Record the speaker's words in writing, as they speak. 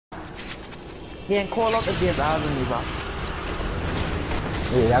Yeah, and call out if there's eyes on you, bro.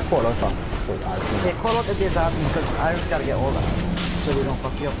 Yeah, I call us up. So Yeah, call out if there's eyes on you, because I just gotta get all that. So they don't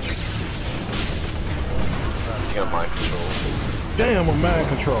fuck you up. You got mind control. Damn, I'm mind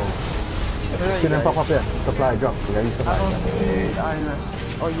control. see them pop up here. Supply drop. You got these I supply don't drop. see Iris.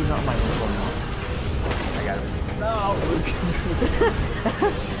 Oh, you're not my control now. I got it.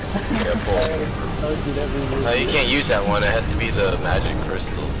 Careful. No, you can't use that one. It has to be the magic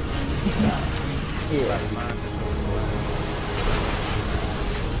crystal. Yeah.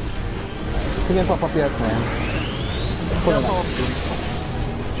 See them pop up here, man. Pull them up.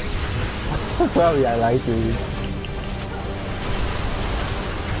 Sorry, I like you.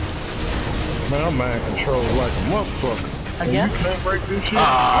 Man, I'm mind control like a motherfucker. Again? You can't break this shit.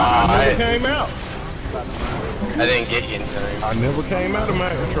 Ah, I never came out. I didn't get you in time. I never came out of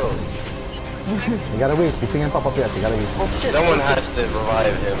mind control. You gotta wait. You see them pop up here. You gotta wait. Oh shit. Someone has to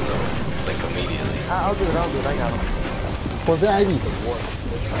revive him though, like immediately. I'll do it, I got him. For the Ivy.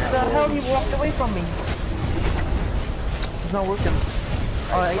 The hell he walked away from me? It's not working.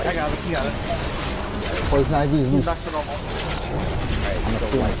 Oh, I got it, you got it. For the Ivy. He's back to normal. Alright, so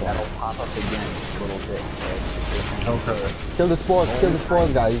like that'll pop up again a little bit. Okay. Kill the spores. Kill the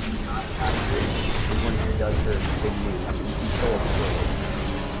spores, guys. When she does her big move, he's still upstairs.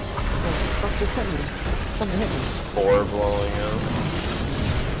 Fuck this hit me. Something hit me. Spore blowing up.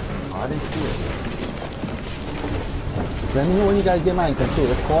 Oh, I didn't see it. Let me know when you guys get mind control.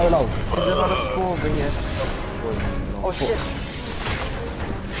 Let's call it out. There's another spore over here. Oh shit.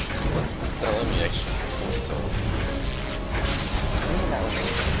 Now let me actually. So.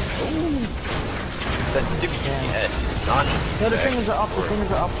 It's that stupid yes, it's not. No, the fingers are up, the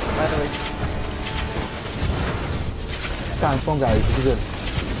fingers are up, by the way. Transform, guys. This is good.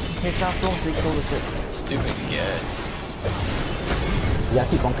 Hey, transform, so you kill the shit. Stupid yes. Yeah,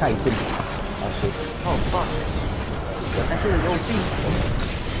 keep on kiting. Oh shit. Oh fuck. That shit is OP.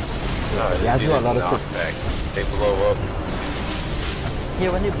 No, Yeah, I they do a just lot of knock back. They blow up.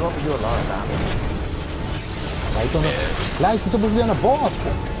 Yeah, when they blow up, you do a lot of damage. Light on the... Light, you're supposed to be on the boss.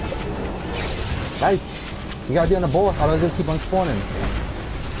 Light. You gotta be on the boss, otherwise they'll keep on spawning.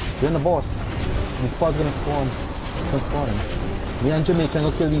 Be on the boss. The spaw's gonna spawn. Keep on spawning. Me and Jamaica can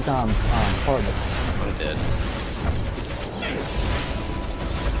go kill these horrible. I'm dead.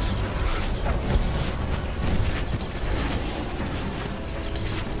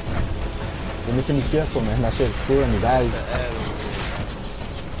 You need to be careful, man. That shit's cool and you die.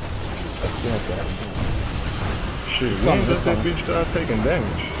 Shit, when does that bitch start taking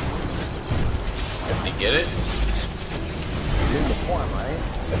damage? Did you get it? You're in the form, right?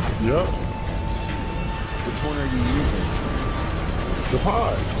 Yup. Which one are you using? The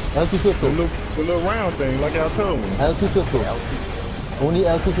pod. L2 circle. The little round thing, like I told me. L2 circle. Only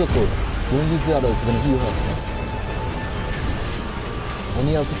L2 circle. Don't use the others, it's gonna heal her.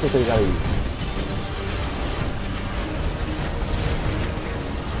 Only L2 circle you gotta use.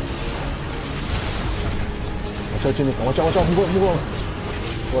 Watch out, Jamaica. Watch out, move on.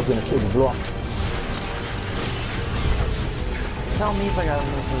 What's gonna kill you, blow up. Tell me if I gotta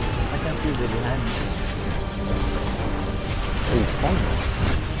move. I can't see it behind me. Hey, it's fun.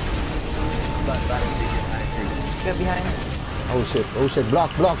 Get behind me. Oh shit.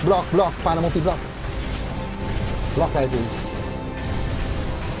 Block. Find a multi block. Block like this.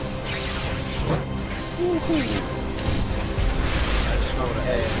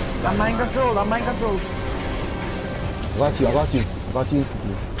 I'm mind control, I got you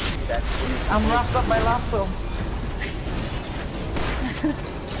instantly. I'm wrapped up by lasso.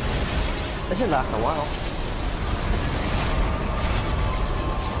 That should last a while.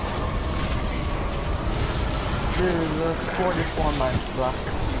 This is a 44 mind blast.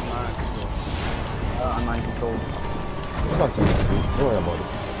 I'm mind control. What's up, dude? Don't worry about it.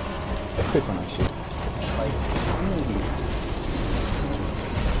 Quick on that shit. Like, sneaky.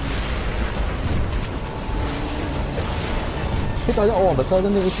 Hit all the but tell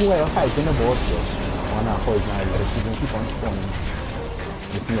them if you are fighting the boss, one of poison ivy, but you can keep on spawning.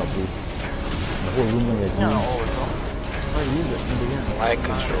 This new update. The whole room gonna get No, green. no. I use it in the beginning. Lag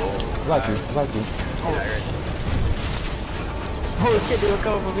control. Got you. Holy shit, they were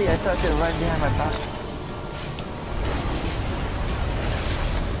coming for me. I saw shit right behind my back.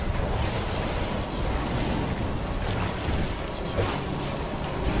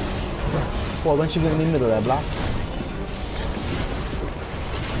 Well, once you get in the middle there, block.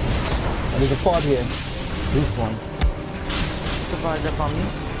 And there's a pod here. This one. Surprise up on me.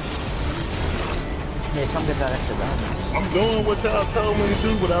 Yeah, come get that extra damage. I'm doing what y'all told me to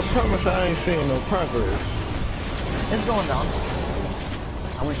do, but I promise I ain't seeing no progress. It's going down.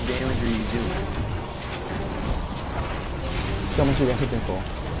 How much damage are you doing? How much you got hitting for?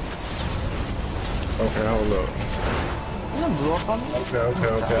 Okay, hold up. You don't blow up on me?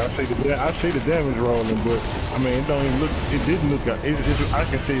 Okay. I see the damage rolling, but I mean, it don't even look. It didn't look. I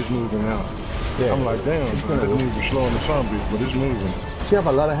can see it's moving now. Yeah. I'm like, damn, It's gonna that move. means it's slowing the zombies, but it's moving. She have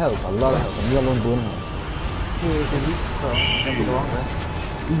a lot of health, and me alone doing her. Yeah, it's a weak, so don't be wrong there.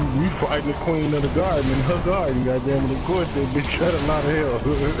 We fighting the queen of the garden in her garden, goddamn it. Of course, that bitch had a lot of hell.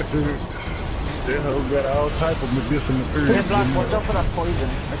 That hoe got all type of medicinal herbs. Hey, Black, watch out for that poison.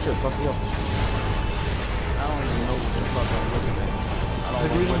 That should fuck you up. I don't even know what the fuck I'm looking at. I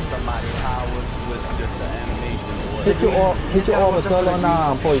don't know what somebody's powers was just the animation or what. Hit your orbital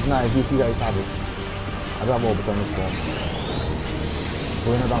on poison eye if you guys have it. I got orbital on this phone.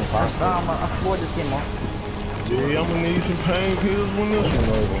 Going down fast. A spore just came off. Yeah, I'm gonna need some pain pills when this one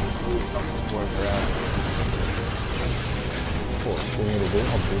over.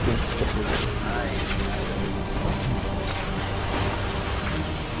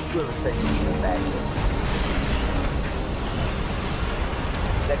 Whoever said you need a back.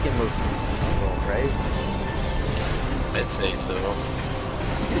 Second most useful, right? I'd say so.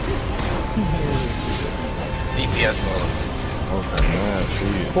 DPS low. Okay, man, see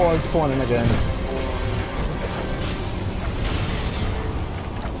it. Paul spawning again.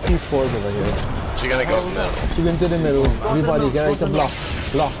 Two spawns over here. She's gonna go middle. She went to the middle. Everybody get ready to block.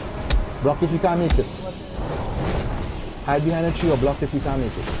 Block. Block if you can't make it. Hide behind a tree or block if you can't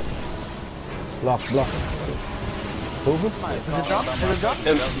make it. Block. Over? Is it jump?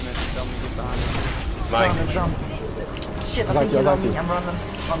 Mike. Jump. Shit, I Got think you, he's got on me. you. I'm running.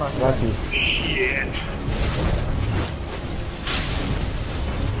 Oh no, Got you. Shit.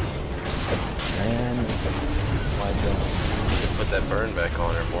 And Just put that burn back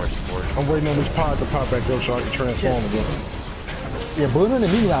on her more support. I'm waiting on this pod to pop back up so I can transform again. yeah, burn on the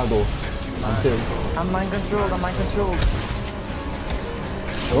meanwhile though. Until I'm mind controlled.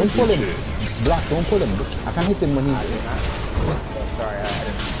 don't pull him. Black, don't pull him. I can hit him when he. Sorry, I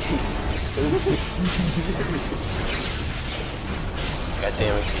didn't. God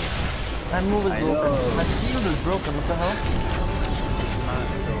damn it. My move is broken. My shield is broken. What the hell?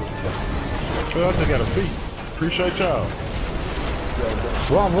 Well, I just got a feat. Appreciate y'all.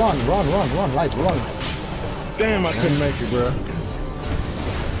 Run, light, run. Damn, I couldn't make it, bro.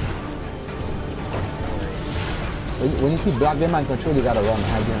 When you see black them and control, you gotta run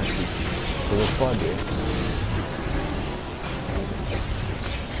hide behind the tree. So it's far there.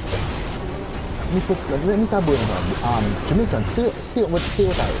 Let me start going about Jamaican, stay with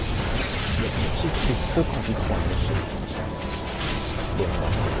Iris. She's so confused on this shit.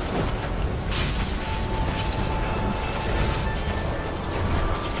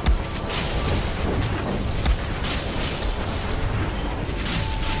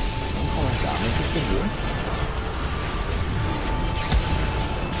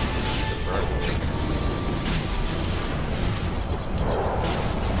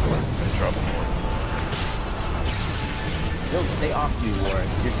 Yo, stay off you, Warren.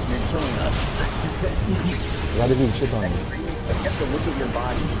 You're killing us. You gotta do shit on me. You have to look at your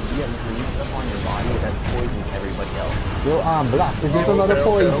body. You have green stuff on your body that poisons everybody else. Yo, black, is this another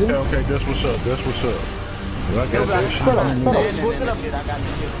poison? Okay, that's what's up. I got that shit. Hold on. Go to the.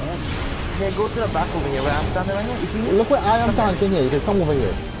 Here, go to the back over here where I'm standing right here. You see me? Look where I am standing here. You can come over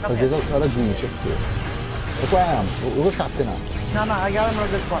here. Because there's a lot of green shit here. Look where I am. Look at Captain now. No, I got him on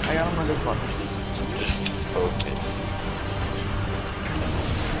this spot. Okay.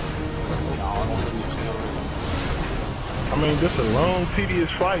 I mean, this is a long,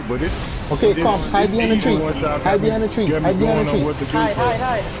 tedious fight, but it's... Okay, come. Hide behind the tree. Hide behind the tree. Hide behind the tree.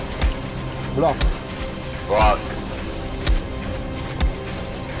 Hide. Block. Block.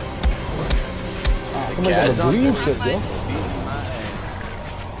 Somebody got a green shit, yo.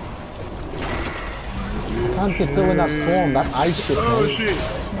 I can't get through in that storm, that ice shit, Oh, man. shit.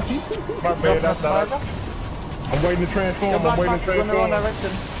 My bad, that's not... I'm waiting to transform,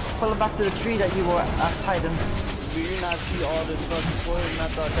 direction. Pull it back to the tree that you were hiding. Do you not see all this fucking poison? I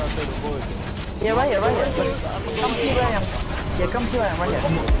thought y'all said the poison. Yeah, right here. Come see where I am. Yeah, come see where I am, right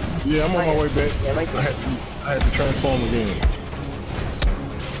here. Yeah, I'm on my way back. Yeah, right there. I had to transform again.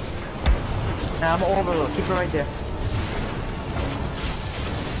 Nah, I'm over though. Keep it right there.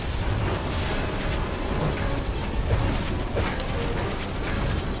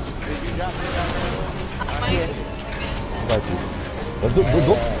 Did you drop me down Here. Got you. Let's do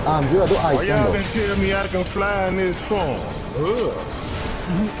ice, Why y'all though. been telling me I can fly in this form? Ugh.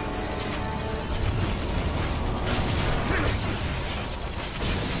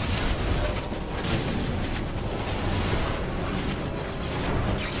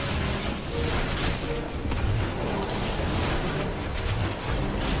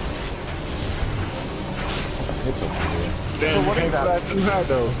 Damn, you what is can't that? fly too high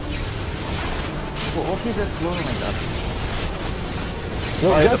though. What keeps it floating like that? No,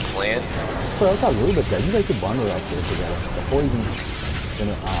 Probably the that's, plants. so that's a little bit there. You guys could bundle that shit together. The poison,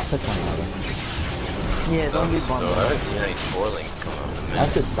 pick one another. Yeah, don't be So I bundled. haven't seen any sporelings come up in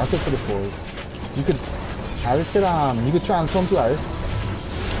That's it for the spores. You could, Iris could, you could transform to Iris.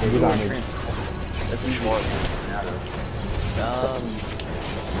 And do damage. That's Which one?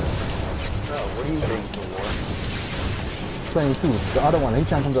 What do you think for war? 22, the other one, he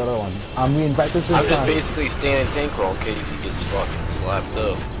transformed the other one. We invite this to I'm the just time. basically standing tank roll in case he gets fucking slapped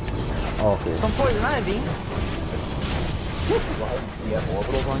up. Oh, okay. Some poison ivy. Do you have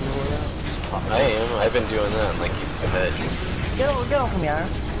orbitals on your way out? I am. I've been doing that like he's a pet. Get off from here.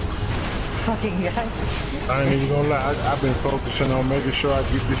 Fucking guy. I ain't even gonna lie, I've been focusing on making sure I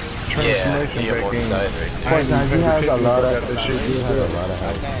get this Yeah, transformation he back almost in. died right there. I ain't even He has a paying lot attention of, to that shit he good has a there. lot of I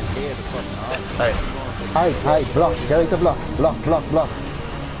health. can't hear the fucking off. Alright. Hide, block, get ready to block, block.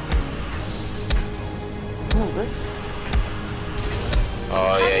 Move it.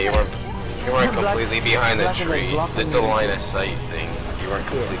 Oh yeah, you weren't completely behind the Black is like tree. blocking It's a you. line of sight thing. You weren't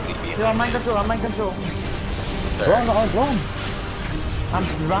completely Yo, I'm behind. mind control. Run. I'm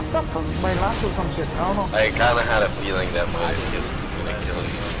wrapped up by lasso or some shit. I don't know. I kinda had a feeling that might have killed he's gonna kill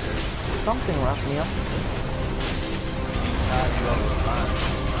you. Something wrapped me up.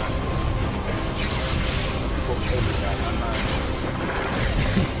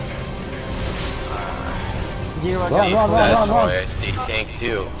 Zero. Run, See, run. that's why I stay tank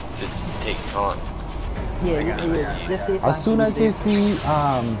too. Just take taunt. Yeah, just stay As soon as you see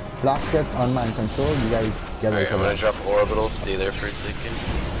Black get on mind control, you guys get ready Alright, to I'm gonna run. drop orbital, stay there for a second.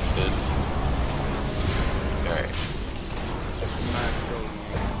 Good. Alright.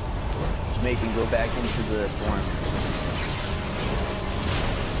 Just make him go back into the form.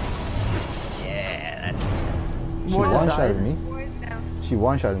 Yeah, that's... She More than one-shotted died. me. Boys down. She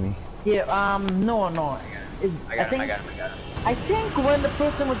one-shotted me. Yeah, no. I got him. I think when the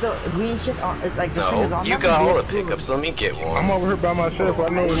person with the green shit on, it's like the thing is No, on you them, got they all the explode. pickups, let me get I'm one. over here by myself, I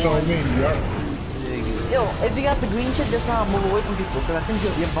know it's on me. Yo, if you got the green shit, just move away from people, because I think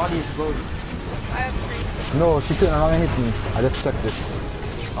your body explodes. I have 3. No, she turned around and hit me. I just checked this.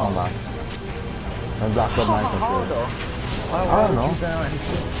 Oh man. And Black got mind How control. though? I don't know. She down and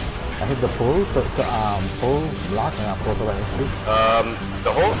shit? I hit the pull pull block and I pulled over and hit.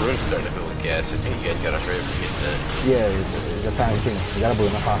 The whole room's starting to fill with gas. I think you guys gotta hurry up and get that. Yeah, it's a tiny thing. You gotta burn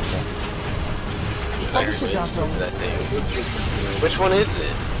it faster. I heard shit down it. from? That thing. Which one is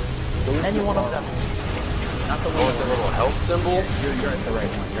it? Any one of them. Not the The one one with the little health symbol? You're at the right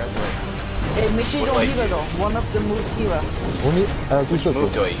one. You're at the right one. Hey, make sure you What don't do I heal her though. One of them moves healer. Only Which two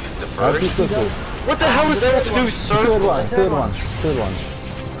move do circles. I use? The Two first? circles. What the hell is that? Two Third circles? one. Third one.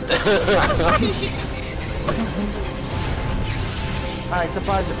 Alright,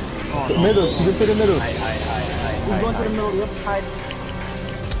 surprise it. Oh, no. Middle. She just hit the middle. We're going to the middle, yep, hide.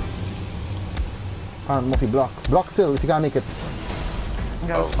 Murphy, block. Block still if you can't make it. I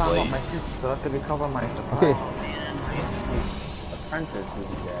gotta Oh, spam wait. up my shit so I can recover my supply. Okay. Apprentice is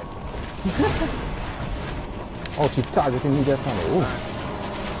dead. Oh, she's targeting me just now. Oh,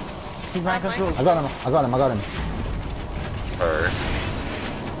 He's mind control. I got him. Her.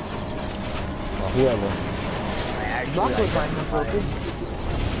 Oh, whoever. Block was mind control too.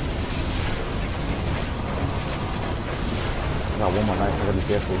 I got one more knife. I gotta be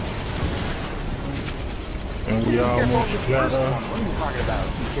careful. And we almost got What are you talking about?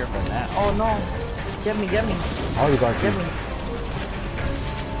 Be careful now. Oh no. Get me. Oh, you got Get you. me.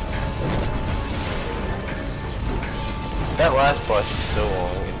 That last boss is so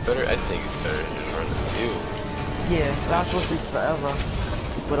long. It's better. I think it's better to just run the two. Yeah, that's what takes forever.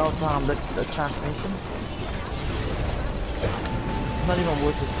 Without the transmission. It's not even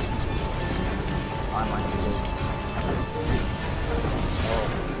worth it. Online music. Oh,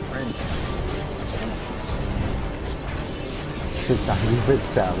 Prince. Big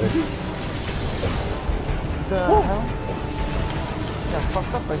challenge. The hell? Yeah,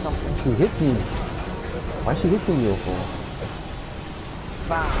 fucked up by something. She hit me. Why she hitting you for?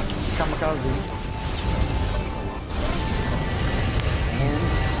 Bam! Kamikaze.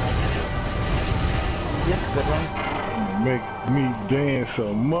 Yes, good one. make me dance a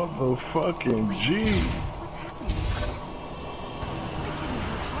motherfucking G. What's happening? I didn't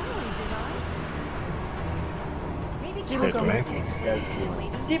hurt Harley, did I? Maybe Look Karen at can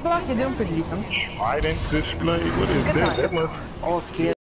explain. D-Block, you're doing pretty decent. Trident display, what is Good that? night. That must All scared.